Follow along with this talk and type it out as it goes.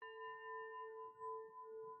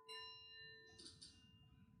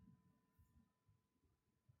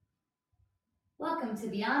Welcome to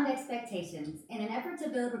Beyond Expectations. In an effort to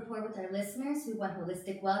build rapport with our listeners who want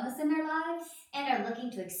holistic wellness in their lives and are looking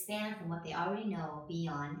to expand from what they already know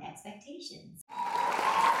beyond expectations. Hello.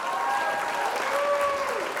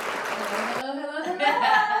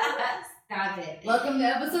 Stop it. Welcome to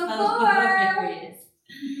episode 4.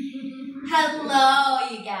 Hello,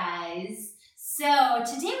 you guys. So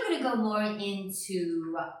today we're going to go more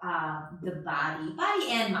into the body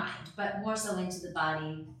and mind, but more so into the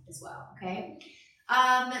body as well, okay?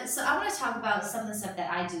 So I want to talk about some of the stuff that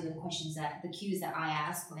I do and the cues that I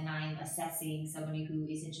ask when I'm assessing somebody who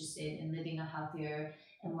is interested in living a healthier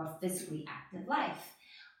and more physically active life.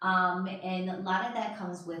 And a lot of that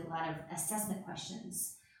comes with a lot of assessment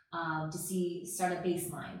questions to start a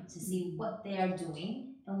baseline, to see what they are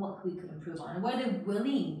doing and what we could improve on, and what they're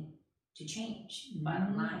willing to change.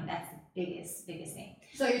 Bottom line, that's the biggest thing.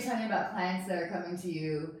 So you're talking about clients that are coming to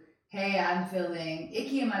you, hey, I'm feeling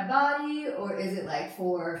icky in my body, or is it like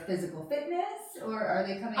for physical fitness, or are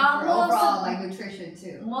they coming for overall like nutrition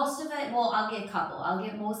too? Most of it, I'll get a couple. I'll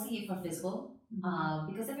get mostly for physical,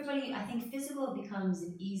 because everybody, I think physical becomes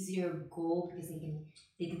an easier goal because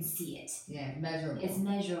they can see it. Yeah, measurable. It's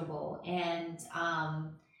measurable, and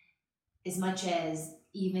as much as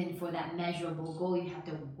even for that measurable goal, you have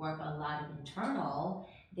to work a lot of internal.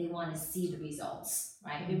 They want to see the results,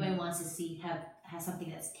 right? Everybody wants to have something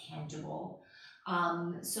that's tangible.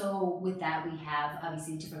 So with that, we have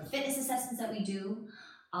obviously different fitness assessments that we do.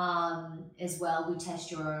 As well, we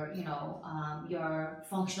test your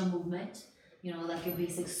functional movement. Like your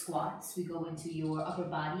basic squats. We go into your upper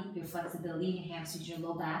body, your flexibility, your hamstrings, your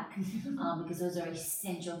low back, because those are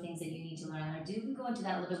essential things that you need to learn how to do. We go into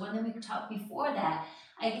that a little bit more. And then we talk before that.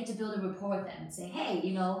 I get to build a rapport with them and say, hey,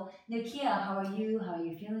 Nakia, how are you? How are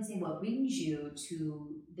you feeling? Say, what brings you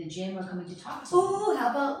to the gym or coming to talk to me? Ooh,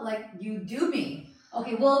 how about like you do me?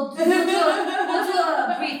 Okay, we'll do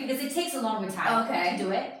a brief because it takes a longer time to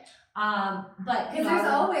do it. But because there's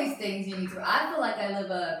always things you need to. I feel like I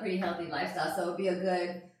live a pretty healthy lifestyle, so it'd be a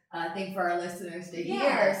good thing for our listeners to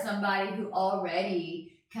hear somebody who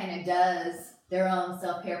already kind of does their own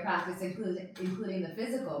self-care practice, including the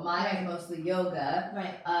physical. Mine is mostly yoga,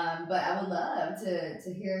 right? But I would love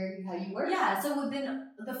to hear how you work. Yeah. So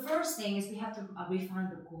the first thing is we have to refine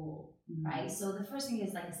the goal, right? So the first thing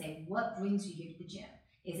is, like I say, what brings you here to the gym?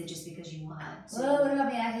 Is it just because you want to? Well, what about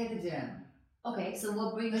me? I hate the gym. Okay, so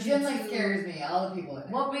what brings the gym scares me. All the people in it.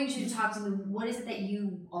 What brings you to talk to me? What is it that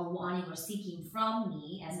you are wanting or seeking from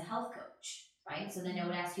me as a health coach, right? So then I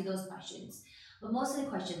would ask you those questions. But most of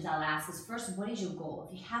the questions I'll ask is first, what is your goal?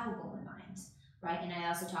 If you have a goal in mind, right? And I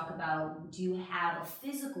also talk about, do you have a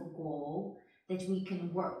physical goal that we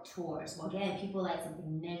can work towards? Well, again, people like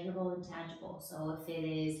something measurable and tangible. So if it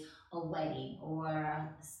is a wedding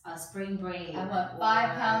or a spring break. I want 5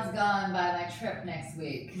 pounds gone by my trip next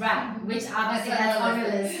week. Right, which obviously that's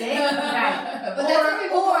unrealistic. Right. But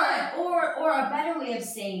or a better way of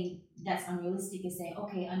saying that's unrealistic is saying,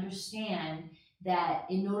 okay, understand that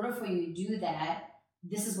in order for you to do that,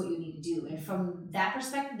 this is what you need to do. And from that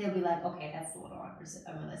perspective, they'll be like, okay, that's a little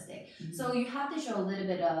unrealistic. So you have to show a little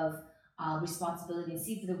bit of responsibility and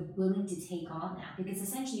see if they're willing to take on that, because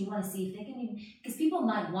essentially you want to see if they can, because people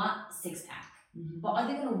might want a 6-pack, but are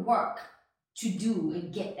they going to work to do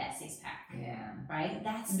and get that 6-pack? Yeah, right.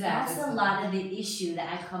 That's a lot of the issue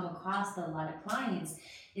that I come across with a lot of clients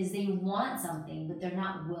is they want something but they're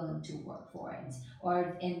not willing to work for it,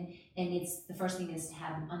 and it's the first thing is to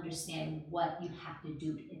have them understand what you have to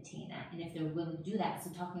do to attain that, and if they're willing to do that. So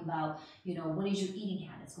talking about what is your eating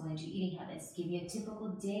habits, going into your eating habits, give me a typical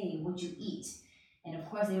day, what you eat. And of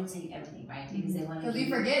course they don't tell you everything, right? Because they want to. Because you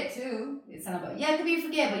forget too. It's not about it could be you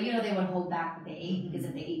forget, but they want to hold back what they ate, because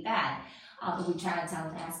if they ate bad. But we try to tell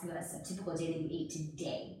them to ask us a typical day that you ate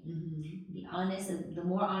today. Be honest, and the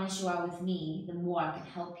more honest you are with me, the more I can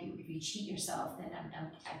help you. If you cheat yourself, then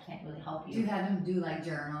I can't really help you. Do you have them do like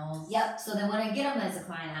journals? Yep. So then when I get them as a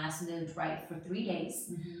client, I ask them to write for 3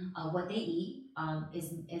 days what they eat,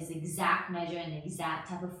 is exact measure and the exact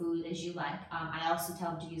type of food as you like. I also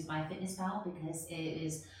tell them to use MyFitnessPal because it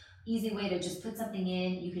is easy way to just put something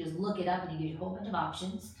in. You can just look it up and it gives you a whole bunch of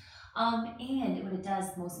options. And what it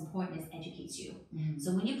does, most important, is educates you.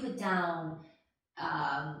 So when you put down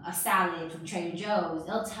a salad from Trader Joe's,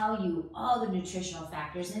 it'll tell you all the nutritional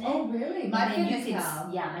factors in it. Oh, really?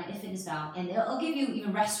 MyFitnessPal. Yeah, MyFitnessPal. And it'll give you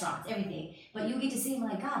even restaurants, everything. But you get to see,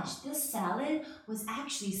 my gosh, this salad was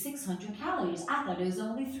actually 600 calories. I thought it was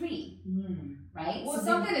only 3. Right? Well, so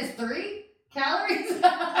something is 3? calories?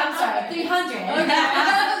 I'm sorry, 300. Okay.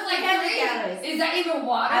 I was like, 300 three? calories. Is that even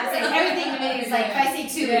water? I'm saying everything in it is like, if I say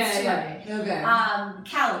 2, it's 200. Okay.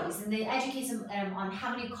 Calories, and they educate them on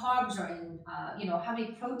how many carbs are in, how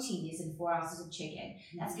many protein is in 4 ounces of chicken.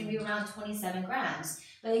 That's going to be around 27 grams.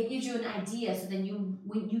 But it gives you an idea, so then you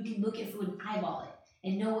can look at food and eyeball it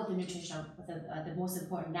and know what the nutritional, the most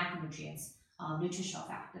important macronutrients, nutritional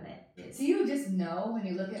fact of it is. So you just know when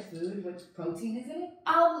you look at food what protein is in it?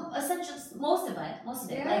 Essentially, most of it.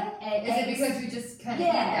 Yeah. Like, is it because you just kind of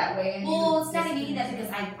eat that way? And well, it's not even eating that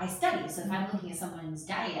because I study. So if I'm looking at someone's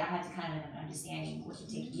diet, I have to kind of have an understanding what they're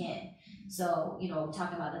taking in. So,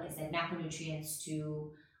 talking about, like I said, macronutrients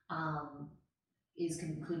to, is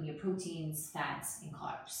including your proteins, fats, and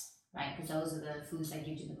carbs, right? Because those are the foods that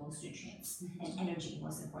give you the most nutrients and energy,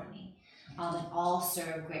 most importantly. And all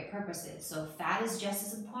serve great purposes. So fat is just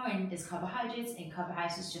as important as carbohydrates, and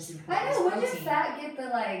carbohydrates is just as important as protein. When does fat get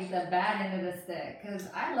the bad end of the stick? Because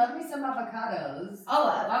I love me some avocados.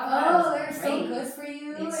 They're so good for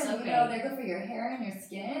you, it's and so they're good for your hair and your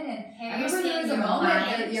skin. And hair, I remember there was a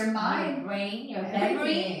moment your mind, your brain, your everything.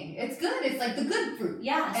 memory. It's good. It's like the good fruit.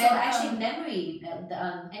 Yeah. So and, actually, memory.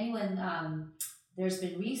 There's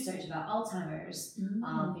been research about Alzheimer's,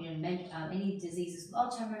 any diseases with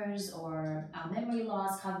Alzheimer's or memory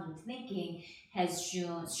loss, cognitive thinking, has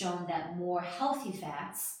shown that more healthy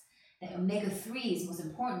fats, that omega-3s most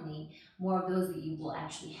importantly, more of those that you will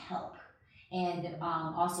actually help. And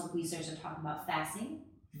also research are talking about fasting.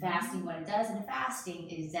 Fasting, what it does in fasting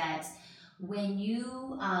is that when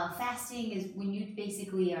you, fasting is when you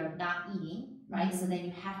basically are not eating, right? So then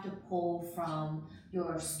you have to pull from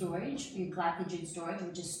your storage, your glycogen storage,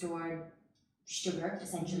 which is stored sugar,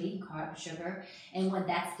 essentially, carb, sugar. And when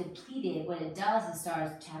that's depleted, what it does is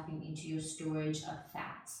starts tapping into your storage of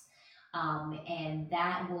fats. And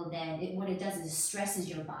that will then, what it does is it stresses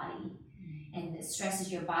your body. And it stresses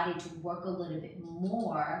your body to work a little bit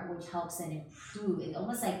more, which helps and improve. It's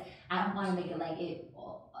almost like, I don't want to make it like it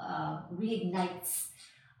reignites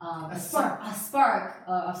a spark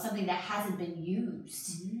of something that hasn't been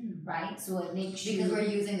used, right? So it makes because we're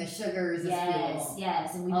using the sugars as fuel.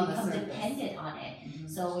 Yes, and we become dependent on it.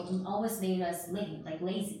 So it almost made us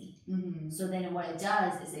lazy. So then what it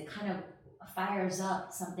does is it kind of fires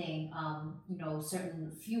up something,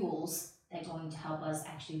 certain fuels that are going to help us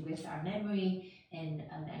actually with our memory and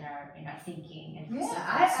our thinking and stuff.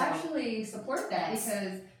 I actually support that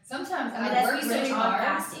because sometimes I work really hard.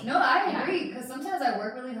 Fasting. No, I agree because sometimes I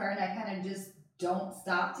work really hard and I kind of just don't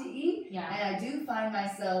stop to eat. Yeah. And I do find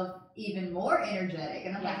myself even more energetic.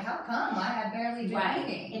 And I'm like, how come? I have barely been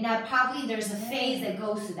eating. And now there's a phase that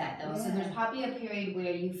goes through that though. So there's probably a period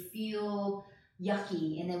where you feel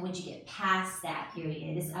yucky, and then once you get past that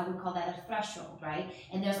period, I would call that a threshold, right?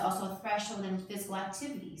 And there's also a threshold in physical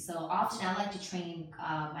activity. So often I like to train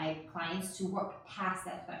my clients to work past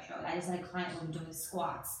that threshold. I just had a client who was doing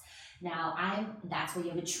squats. Now that's where you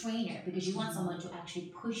have a trainer because you want someone to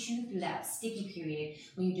actually push you through that sticky period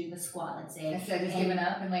when you do the squat, let's say. Instead of just giving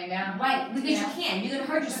up and laying down. Right, because you can. You're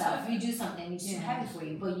gonna hurt yourself if you do something it's too heavy for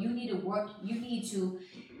you. But you need to work.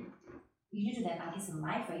 You do that, I guess, in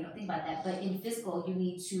life, right? You don't think about that. But in physical, you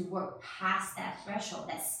need to work past that threshold,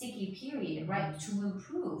 that sticky period, right, to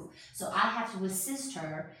improve. So I have to assist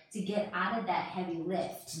her to get out of that heavy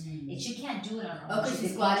lift. And she can't do it on her own. Oh, because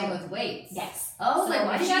she's squatting with weights. Yes. Oh, so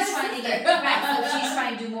why she's trying to get so she's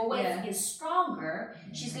trying to do more weights to get stronger.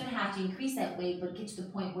 She's going to have to increase that weight, but get to the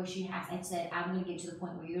point where she has. I said, I'm going to get to the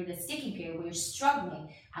point where you're in a sticky period, where you're struggling.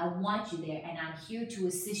 I want you there, and I'm here to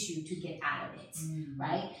assist you to get out of it,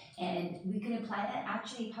 right? And we can apply that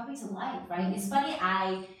actually probably to life, right? It's funny,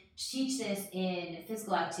 I teach this in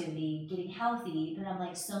physical activity, getting healthy, but I'm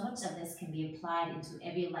like, so much of this can be applied into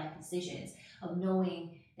every life decisions of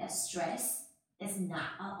knowing that stress is not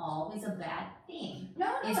always a bad thing.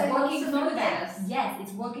 No, it's working through that. Yes,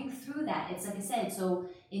 it's working through that. It's like I said, so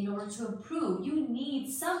in order to improve, you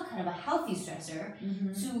need some kind of a healthy stressor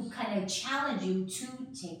to kind of challenge you to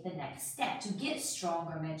take the next step, to get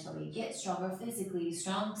stronger mentally, get stronger physically,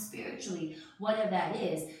 strong spiritually, whatever that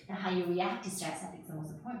is. And how you react to stress, I think, is the most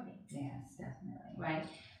important thing. Yes, definitely. Right.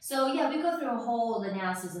 So yeah, we go through a whole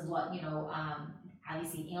analysis of what,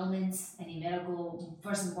 obviously ailments, any medical.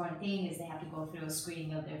 First important thing is they have to go through a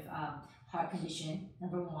screening of their heart condition,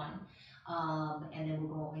 number one. And then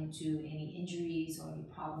we'll go into any injuries or any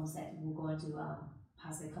problems that will go into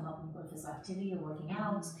possibly come up when you go to physical activity or working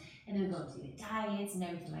out. And then we go into the diets and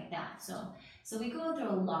everything like that. So we go through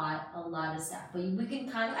a lot of stuff. But I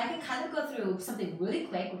can kind of go through something really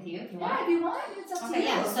quick with you if you want. Yeah, if you want, it's up to you.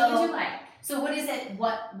 Yeah, So what would you like? So what is it?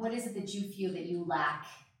 What is it that you feel that you lack?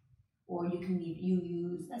 or you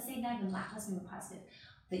use, let's say not even lack, let's make it positive,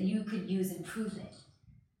 that you could use improvement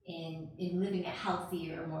in living a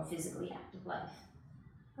healthier, more physically active life?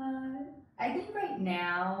 I think right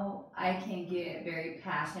now I can get very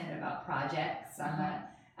passionate about projects.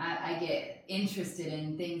 I get interested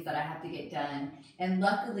in things that I have to get done, and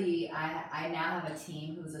luckily I now have a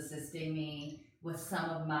team who's assisting me with some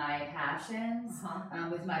of my passions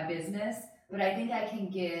with my business. But I think I can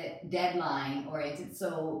get deadline oriented.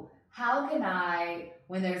 So how can I,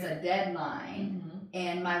 when there's a deadline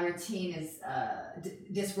and my routine is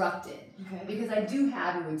disrupted? Okay. Because I do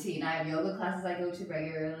have a routine. I have yoga classes I go to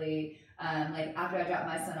regularly. Like after I drop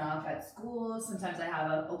my son off at school, sometimes I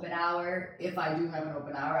have an open hour. If I do have an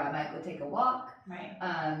open hour, I might go take a walk. Right.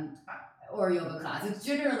 Or yoga class. It's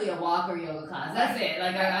generally a walk or yoga class. That's it.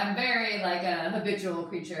 Like I'm very like a habitual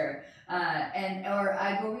creature. Or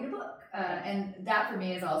I go read a book. And that for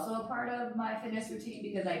me is also a part of my fitness routine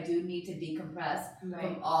because I do need to decompress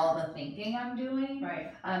from all the thinking I'm doing.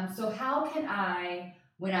 Right. So how can I,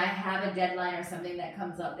 when I have a deadline or something that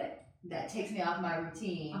comes up that takes me off my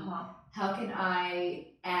routine, how can I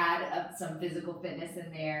add up some physical fitness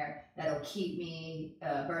in there that'll keep me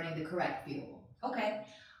burning the correct fuel? Okay.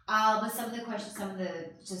 But some of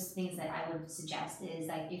the just things that I would suggest is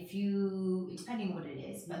like if you, depending on what it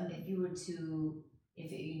is, but if you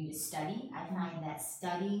need to study, I find that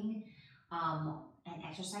studying and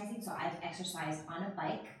exercising, so I've exercised on a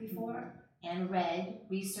bike before and read,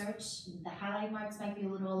 research, the highlight marks might be a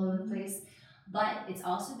little all over the place, but it's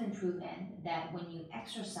also been proven that when you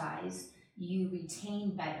exercise, you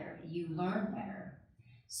retain better, you learn better.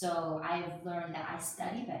 So I've learned that I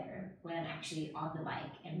study better when I'm actually on the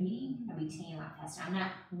bike and reading. I retain a lot faster. I'm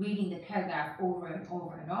not reading the paragraph over and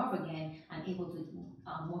over and over again. I'm able to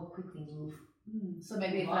more quickly move. So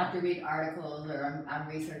maybe if I have to read articles or I'm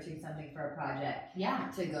researching something for a project,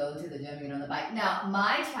 to go to the gym, on the bike. Now,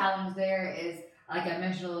 my challenge there is, like I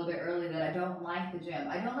mentioned a little bit earlier, that I don't like the gym.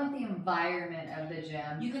 I don't like the environment of the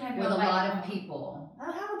gym. You can have with a lot of people. I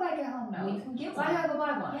don't have a bike at home now. Well, you can get one. So I have to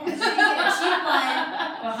buy one. Yeah, so you can get a cheap one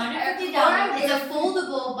for $150. It's a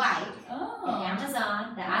foldable bike. At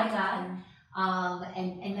Amazon that I got.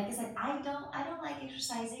 And like I said, I don't like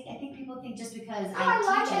exercising. I think people think just because I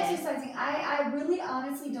like exercising. I really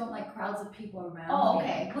honestly don't like crowds of people around me. Oh,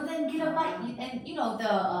 okay. Well then get a bike. And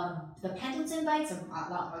the Pendleton bikes are a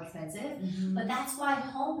lot more expensive. But that's why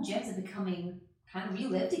home gyms are becoming kind of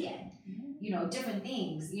relived again. Different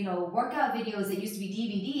things. Workout videos that used to be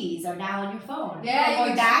DVDs are now on your phone. Yeah,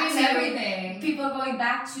 you can stream everything. People are going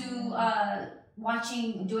back to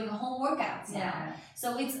doing home workouts now.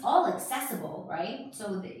 So it's all accessible, right?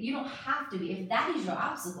 So you don't have to be, if that is your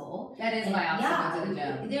obstacle. That is my obstacle to the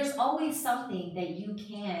gym. There's always something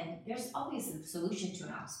that there's always a solution to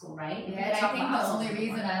an obstacle, right? And I think the only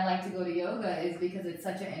reason I like to go to yoga is because it's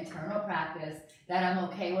such an internal practice that I'm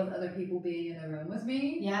okay with other people being in the room with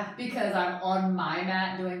me. Yeah. Because I'm on my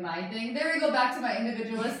mat doing my thing. There we go back to my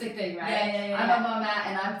individualistic thing, right? Yeah. I'm on my mat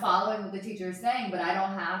and I'm following what the teacher is saying, but I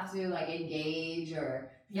don't have to engage or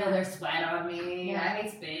feel their sweat on me. I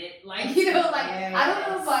hate spit. I don't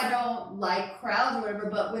know if I don't like crowds or whatever,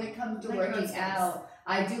 but when it comes to working out,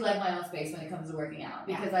 I do like my own space when it comes to working out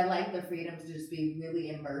because I like the freedom to just be really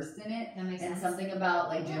immersed in it. That makes sense. And something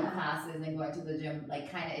about gym classes and going to the gym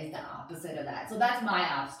kind of is the opposite of that. So that's my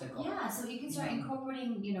obstacle. Yeah, so you can start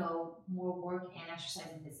incorporating, more work and exercise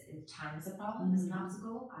if time is a problem, is an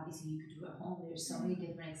obstacle. Obviously, you could do it at home. There's so many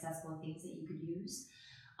different accessible things that you could use.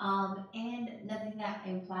 And another thing that I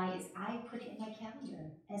imply is I put it in my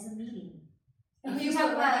calendar as a meeting. You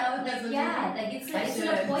talk about it's an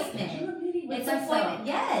appointment. It's an appointment.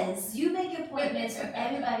 Yes, you make appointments for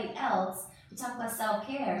everybody else. We talk about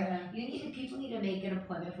self-care. People need to make an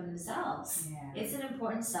appointment for themselves. It's an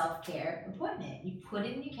important self-care appointment. You put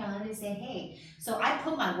it in your calendar and say, hey. So I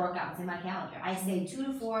put my workouts in my calendar. I say 2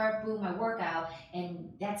 to 4, boom, my workout,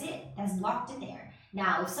 and that's it. That's locked in there.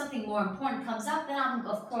 Now, if something more important comes up, then I'm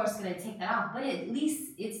of course going to take that off. But at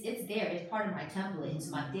least it's there. It's part of my template. It's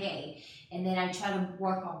my day, and then I try to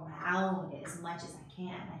work around it as much as I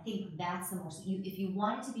can. I think that's the most. If you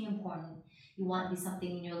want it to be important, you want it to be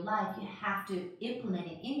something in your life, you have to implement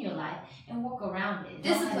it in your life and work around it.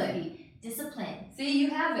 Discipline. See,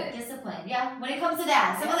 you have it. Discipline. Yeah. When it comes to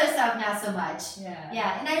that, some other stuff not so much.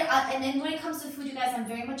 Yeah. And then when it comes to food, you guys, I'm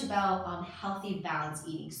very much about healthy, balanced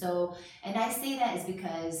eating. So, and I say that is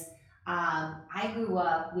because I grew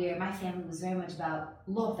up where my family was very much about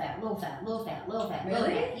low fat,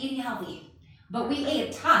 Really? eating healthy. But we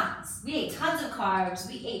ate tons. We ate tons of carbs.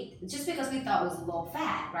 We ate just because we thought it was low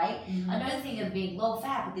fat, right? Another thing of being low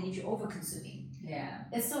fat, but then if you're over consuming. Yeah.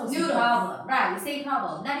 It's still the Noodles. same problem. Right, the same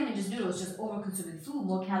problem. Not even just noodles, just over consuming food,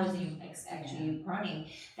 more calories than you actually burning.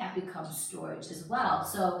 That becomes storage as well.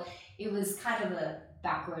 So it was kind of a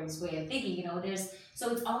backwards way of thinking, you know,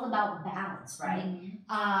 so it's all about balance, right?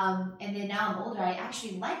 And then now I'm older, I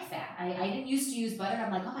actually like fat. I didn't used to use butter.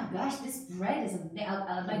 I'm like, oh my gosh, this bread is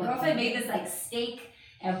my girlfriend made this like steak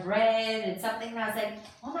and bread and something, and I was like,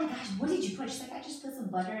 oh my gosh, what did you put? She's like, I just put some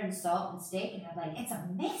butter and salt and steak, and I'm like, it's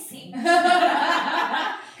amazing.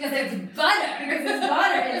 Because it's butter. Because it's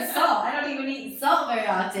butter and salt. I don't even eat salt very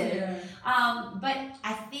often. Yeah. But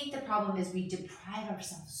I think the problem is we deprive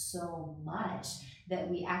ourselves so much that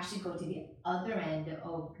we actually go to the other end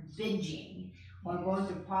of binging or going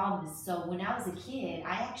through problems. So when I was a kid,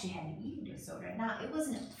 I actually had an eating disorder. Now, it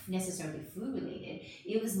wasn't necessarily food related.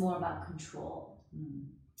 It was more about control.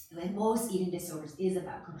 Like most eating disorders is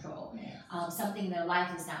about control. Something in their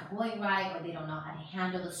life is not going right, or they don't know how to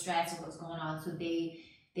handle the stress or what's going on. So they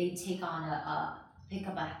take on pick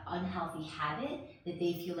up an unhealthy habit that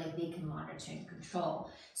they feel like they can monitor and control.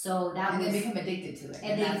 So they become addicted to it.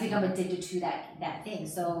 And they become addicted to that thing.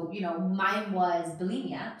 So, you know, mine was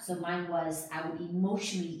bulimia. So mine was, I would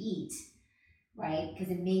emotionally eat, right?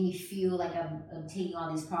 Because it made me feel like I'm taking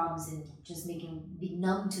all these problems and just be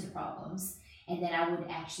numb to the problems. And then I would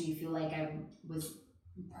actually feel like I was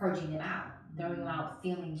purging them out, throwing them out,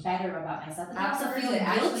 feeling better about myself. And I also feel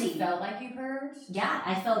guilty. Felt like you purged? Yeah,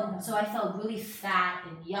 I felt really fat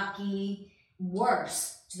and yucky,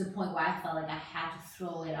 worse, to the point where I felt like I had to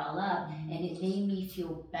throw it all up, and it made me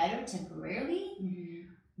feel better temporarily.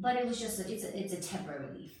 But it was just it's a temporary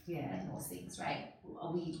relief. Yeah, like most things, right?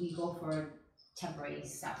 We go for temporary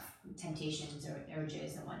stuff, temptations or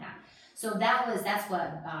urges and whatnot. So that's what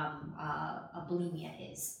a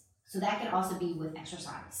bulimia is. So that can also be with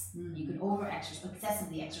exercise. You can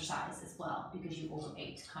excessively exercise as well because you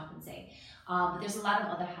overate to compensate. But there's a lot of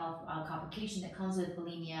other health complication that comes with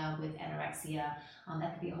bulimia, with anorexia.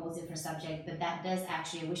 That could be a whole different subject, but that does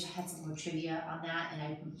actually, I wish I had some more trivia on that and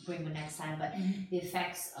I can bring them next time, but the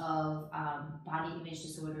effects of body image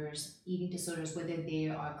disorders, eating disorders, whether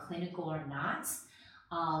they are clinical or not,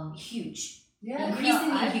 huge. Yeah,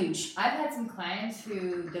 increasingly huge. I've had some clients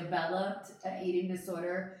who developed an eating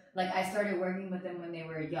disorder. Like I started working with them when they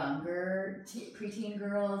were younger, preteen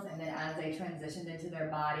girls, and then as they transitioned into their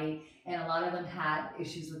body, and a lot of them had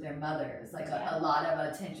issues with their mothers, like a lot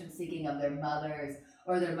of attention seeking of their mothers,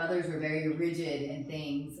 or their mothers were very rigid in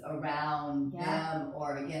things around them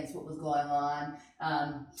or against what was going on.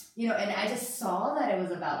 You know, and I just saw that it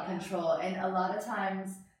was about control, and a lot of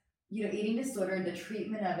times, you know, eating disorder, the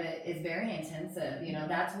treatment of it is very intensive. You know,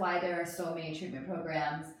 that's why there are so many treatment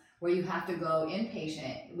programs where you have to go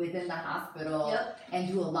inpatient within the hospital and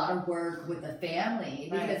do a lot of work with the family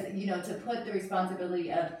because, you know, to put the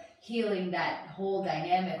responsibility of healing that whole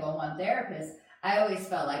dynamic on one therapist, I always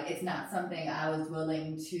felt like it's not something I was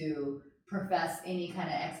willing to profess any kind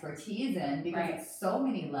of expertise in because it's so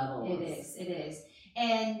many levels. It is.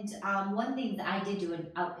 And one thing that I did do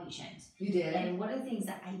an outpatient. You did? And one of the things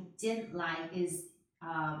that I didn't like is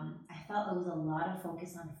I felt there was a lot of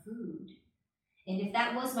focus on food. And if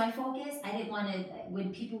that was my focus, I didn't want to,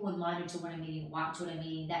 when people would monitor what I'm eating, watch what I'm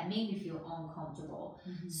eating, that made me feel uncomfortable.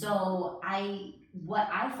 So what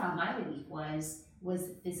I found my relief was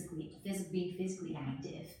being physically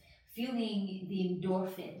active, feeling the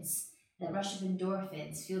endorphins, the rush of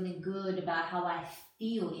endorphins, feeling good about how I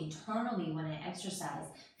feel internally when I exercise,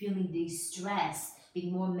 feeling de-stressed,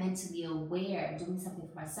 being more mentally aware, doing something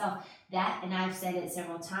for myself. That, and I've said it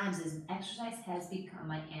several times, is exercise has become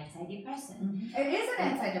my antidepressant. It is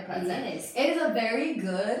an antidepressant. It is. It is a very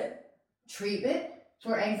good treatment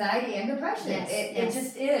for anxiety and depression. It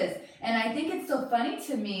just is. And I think it's so funny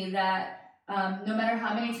to me that no matter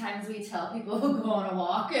how many times we tell people to go on a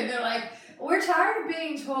walk and they're like, we're tired of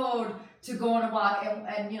being told to go on a walk.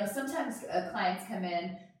 And you know, sometimes clients come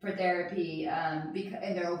in for therapy and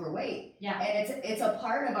they're overweight. Yeah. And it's a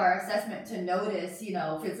part of our assessment to notice, you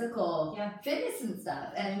know, physical fitness and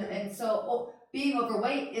stuff. And so being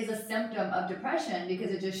overweight is a symptom of depression because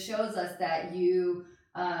it just shows us that you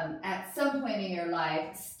at some point in your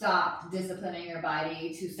life stop disciplining your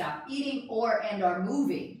body to stop eating or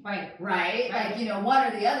moving. Right. Like, you know, one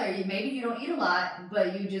or the other. Maybe you don't eat a lot,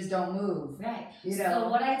 but you just don't move. Right. You know? So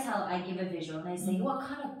what I give a visual and I say, what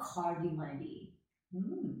kind of car do you want to be?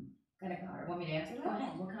 What kind of car? Want me to answer that? Go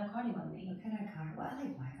ahead. What kind of car do you want to be? What kind of car? Well, I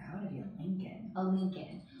like my car. I want to be a Lincoln. A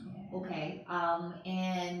Lincoln. Yeah. Okay.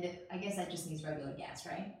 And I guess that just means regular gas,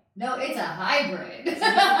 right? No, it's a hybrid. So it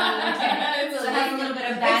has a little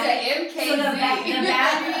bit of battery. It's an MKZ. So the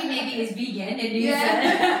battery maybe is vegan and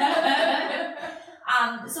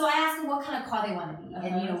So I asked them what kind of car they want to be,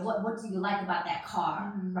 and what do you like about that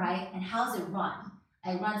car, right? And how's it run?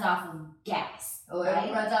 It runs off of gas. Oh, right?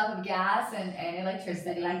 It runs off of gas and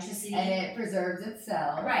electricity. And it preserves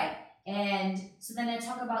itself. Right. And so then I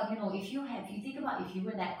talk about, if you think about if you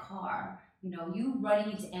were that car, you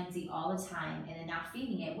running it to empty all the time and then not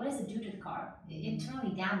feeding it, what does it do to the car? It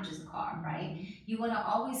internally damages the car, right? You want to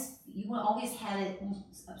always have it,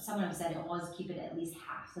 someone said it, always keep it at least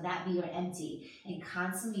half. So that be your empty and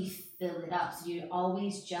constantly fill it up. So you're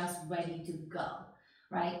always just ready to go.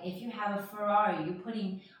 Right? If you have a Ferrari, you're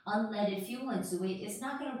putting unleaded fuel into it, it's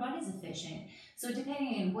not going to run as efficient. So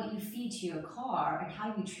depending on what you feed to your car and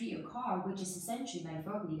how you treat your car, which is essentially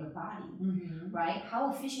metaphorically your body, right?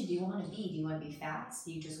 How efficient do you want to be? Do you want to be fast?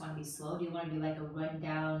 Do you just want to be slow? Do you want to be like a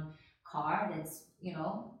rundown car that's,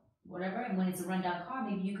 whatever? And when it's a rundown car,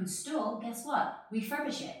 maybe you can still, guess what?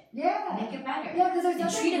 Refurbish it. Yeah. Make it better. Yeah, because there's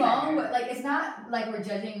nothing wrong with, it's not like we're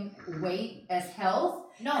judging weight as health.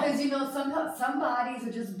 No. Because, some bodies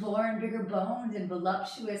are just born bigger boned and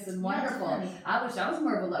voluptuous and wonderful. Definitely. I wish I was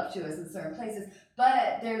more voluptuous in certain places.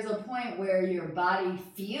 But there's a point where your body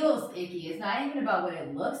feels icky. It's not even about what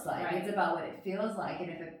it looks like. Right. It's about what it feels like. And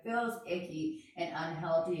if it feels icky and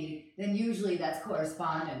unhealthy, then usually that's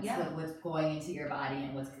correspondence with what's going into your body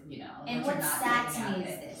and what's, And what's sad to me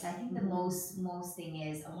is this. I think the most thing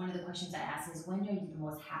is, one of the questions I ask is, when are you the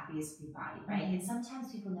most happiest with your body, right? And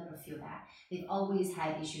sometimes people never feel that. They've always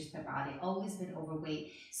had issues with their body, always been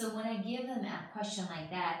overweight. So when I give them a question like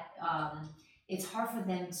that, it's hard for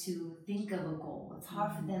them to think of a goal. It's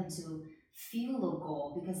hard for them to feel a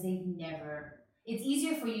goal because they've never. It's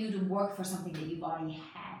easier for you to work for something that you've already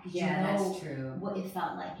had. That's true. What it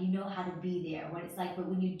felt like. You know how to be there, what it's like. But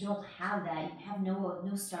when you don't have that, you have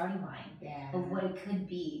no starting line of what it could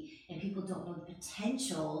be. And people don't know the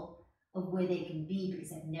potential of where they can be because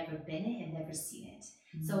they've never been it and never seen it.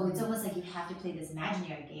 So it's almost like you have to play this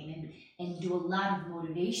imaginary game and do a lot of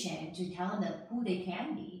motivation to tell them who they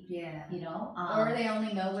can be. Yeah. Or they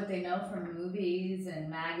only know what they know from movies and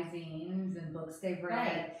magazines and books they've read.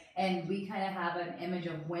 Right. And we kind of have an image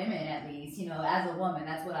of women, at least, as a woman,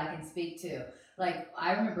 that's what I can speak to. Like,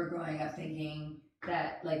 I remember growing up thinking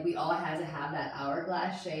that we all had to have that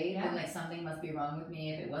hourglass shape and something must be wrong with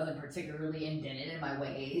me if it wasn't particularly indented in my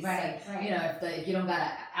waist. Right. If you don't got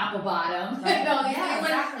an apple bottom. Right.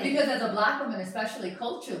 Exactly. Because as a black woman, especially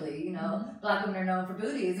culturally, black women are known for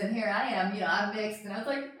booties, and here I am, I'm mixed, and I was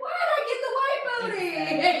like, why did I get the white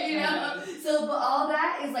booty? So but all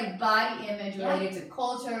that is body image related to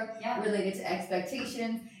culture, related to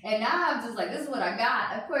expectations. And now I'm just this is what I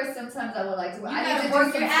got. Of course, sometimes I would like to. I gotta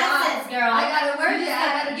work your assets, girl. I gotta work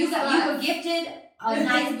it. You were gifted a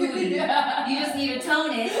nice booty. You just need to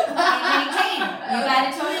tone it and maintain it. You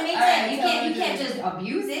gotta tone and maintain. You can't just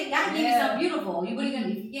abuse it. You gotta give you something beautiful. What are you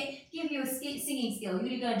gonna do? Give you a singing skill.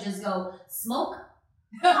 You're gonna just go smoke.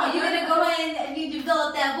 No, you're gonna go in and you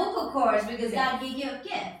develop that vocal cords because God gave you a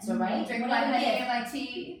gift. So right? Drink my honey and my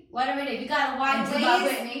tea. Whatever it is. You got a wide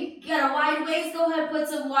waist. You got a wide waist, go ahead and put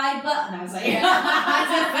some wide button. I was like,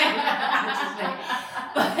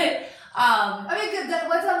 but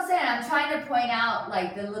what's I'm saying, I'm trying to point out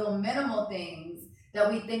the little minimal things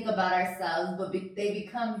that we think about ourselves, but they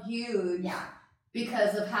become huge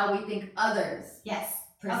because of how we think others. Yes.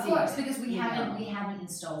 Of course, because we haven't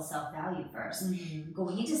installed self-value first.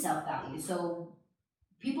 Going into self-value. So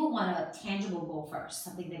people want a tangible goal first,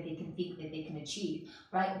 something that they can think that they can achieve,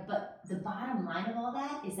 right? But the bottom line of all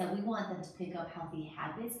that is that we want them to pick up healthy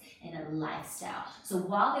habits and a lifestyle. So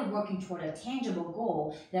while they're working toward a tangible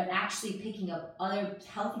goal, they're actually picking up other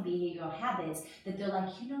healthy behavioral habits that they're like,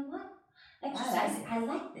 you know what? Exercise, I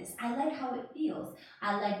like this. I like how it feels.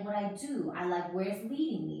 I like what I do. I like where it's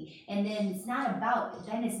leading me. And then it's not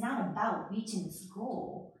about reaching this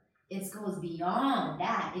goal. It goes beyond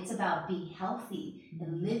that. It's about being healthy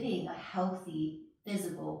and living a healthy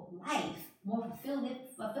physical life, more fulfilled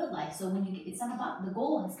life. So it's not about, the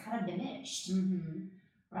goal has kind of diminished,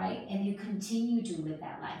 right? And you continue to live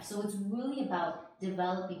that life. So it's really about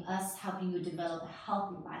helping you develop a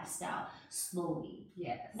healthy lifestyle slowly.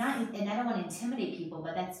 Yes. And I don't want to intimidate people,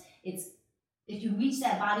 but if you reach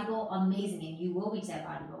that body goal, amazing, and you will reach that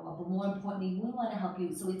body goal. But more importantly, we want to help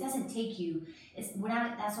you so it doesn't take you.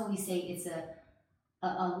 That's why we say it's a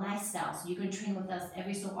lifestyle. So you're going to train with us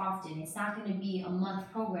every so often. It's not going to be a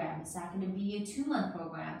month program. It's not going to be a 2-month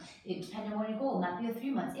program. It depends on where you go. It might be a 3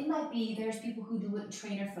 months. It might be, there's people who do it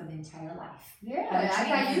trainer for the entire life. Yeah,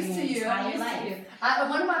 I got used to you.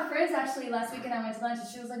 One of my friends actually last weekend I went to lunch and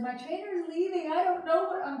she was like, my trainer's leaving. I don't know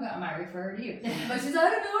what I might refer to you. But she's like, I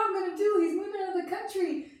don't know what I'm going to do. He's moving out of the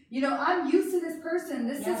country. I'm used to this person.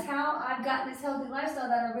 This is how I've gotten this healthy lifestyle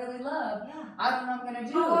that I really love. Yeah. I don't know what I'm going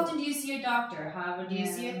to do. How often do you see your doctor? How do you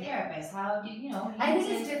see your therapist? How do you I think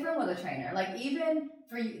it's different with a trainer. Like even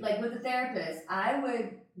for like with a therapist,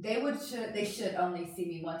 they should only see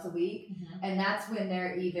me once a week. And that's when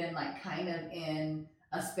they're even like kind of in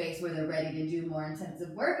a space where they're ready to do more intensive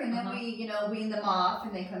work. And then we, wean them off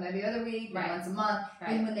and they come every other week, once a month,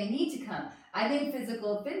 and when they need to come. I think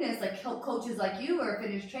physical fitness, like coaches like you or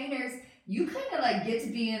fitness trainers, you kind of like get to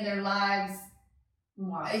be in their lives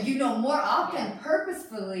more often,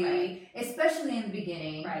 purposefully, especially in the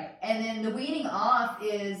beginning. Right. And then the weaning off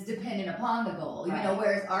is dependent upon the goal,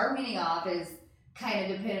 whereas our weaning off is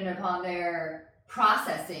kind of dependent upon their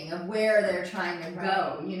processing of where they're trying to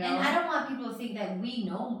go, And I don't want people to think that we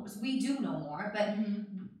do know more, but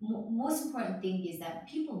most important thing is that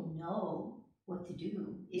people know what to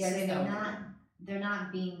do. They're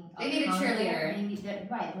not being they need a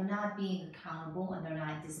cheerleader. They're not being accountable and they're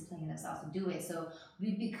not disciplining themselves to do it. So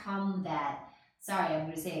we become that. Sorry, I'm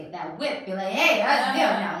going to say that whip. Be like, hey, that's good.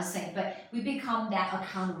 Now I'm saying, but we become that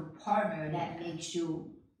accountable partner that makes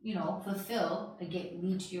you, fulfill and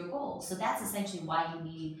lead to your goals. So that's essentially why you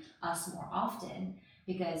need us more often.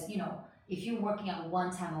 Because if you're working out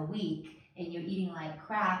one time a week and you're eating like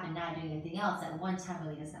crap and not doing anything else, that one time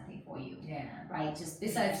really does nothing for you. Yeah. Right? Just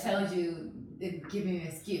besides tells you, it gives you an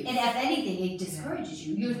excuse. And if anything, it discourages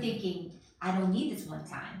you. You're thinking, I don't need this one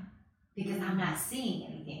time because I'm not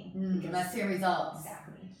seeing anything. I'm not seeing results.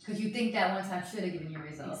 Exactly. Because you think that one time should have given you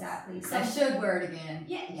results. Exactly. So that should word again.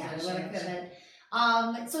 Yeah, should.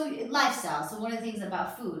 So lifestyle. So one of the things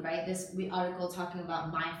about food, right? This article talking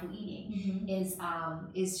about mindful eating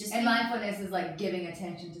is just mindfulness is like giving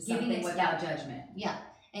attention to something without judgment. Yeah,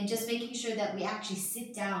 and just making sure that we actually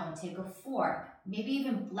sit down, take a fork, maybe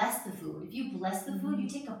even bless the food. If you bless the food, you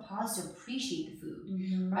take a pause to appreciate the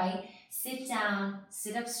food, right? Sit down,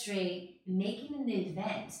 sit up straight, make it an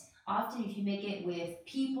event. Often if you make it with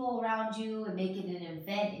people around you and make it an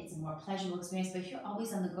event, it's a more pleasurable experience. But if you're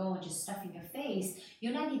always on the go and just stuffing your face,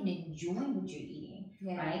 you're not even enjoying what you're eating,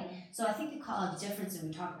 right? So I think a difference, and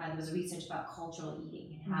we talked about, there was research about cultural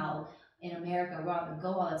eating and how in America, we're on the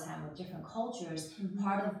go all the time with different cultures.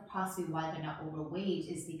 Part of possibly why they're not overweight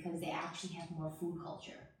is because they actually have more food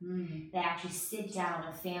culture. They actually sit down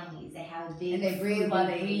in families. They have a big and they breathe while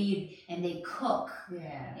they breathe, and they cook.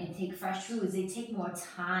 And take fresh foods. They take more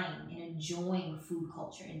time in enjoying food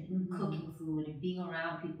culture and cooking food and being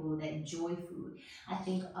around people that enjoy food. I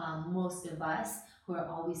think most of us who are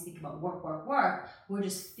always thinking about work, we're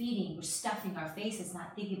just feeding, we're stuffing our faces,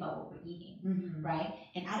 not thinking about what we're eating, right?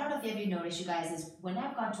 And I don't know if you ever noticed, you guys, is when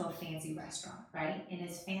I've gone to a fancy restaurant, right, and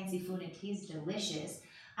it's fancy food and it tastes delicious,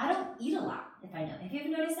 I don't eat a lot, if I know. Have you ever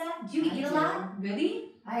noticed that? Do you eat a lot?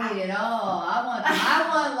 Really? I eat it all. I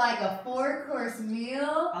want like a 4-course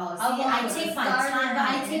meal. Oh, see, I take my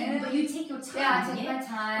time, but you take your time. Yeah, I take my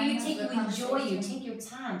time. You take your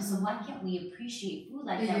time. So why can't we appreciate food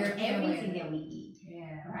like that with everything that we eat?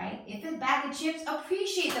 Right? If it's a bag of chips,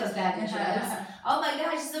 appreciate those bag of chips. Oh my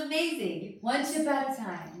gosh, it's amazing. One chip at a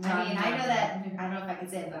time. I know that, I don't know if I can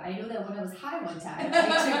say it, but I know that when I was high one time, I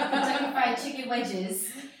took Kentucky Fried Chicken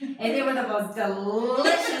wedges, and they were the most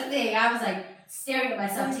delicious thing. I was like staring at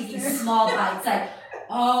myself, taking small bites, like,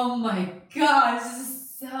 oh my gosh, this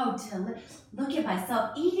is so delicious. Look at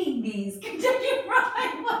myself eating these Kentucky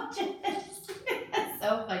Fried wedges. That's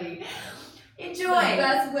so funny. Enjoy.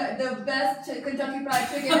 The best Kentucky Fried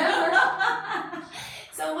Chicken ever.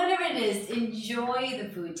 So whatever it is, enjoy the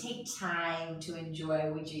food. Take time to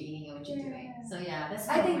enjoy what you're eating and what you're doing. So that's.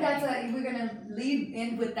 I think we're gonna lead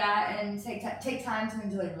in with that and take time to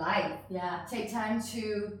enjoy life. Yeah. Take time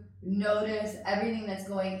to notice everything that's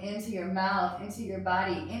going into your mouth, into your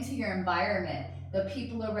body, into your environment, the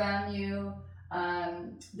people around you.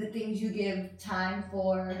 The things you give time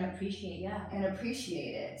for and appreciate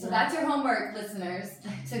it. So that's your homework, listeners,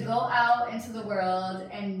 to go out into the world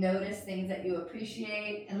and notice things that you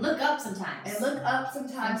appreciate and look up sometimes.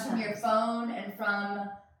 From your phone and from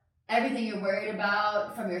everything you're worried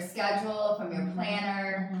about, from your schedule, from your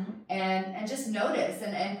planner, and just notice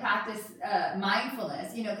and practice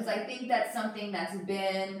mindfulness. Because I think that's something that's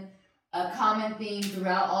been a common theme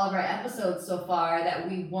throughout all of our episodes so far, that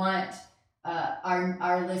we want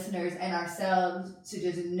our listeners and ourselves to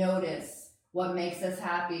just notice what makes us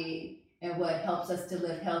happy and what helps us to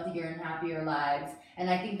live healthier and happier lives. And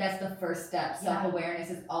I think that's the first step. Self-awareness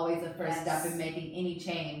is always the first step in making any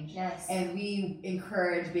change. Yes. And we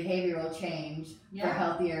encourage behavioral change for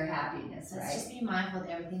healthier happiness. Let's just be mindful of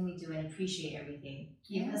everything we do and appreciate everything,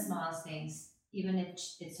 even the smallest things. even if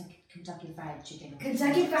it's a Kentucky Fried Chicken.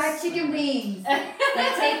 Kentucky Fried Chicken wings.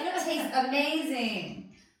 That tastes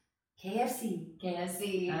amazing. KFC.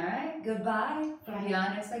 KFC. All right. Goodbye from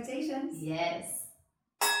Beyond Expectations. Yes.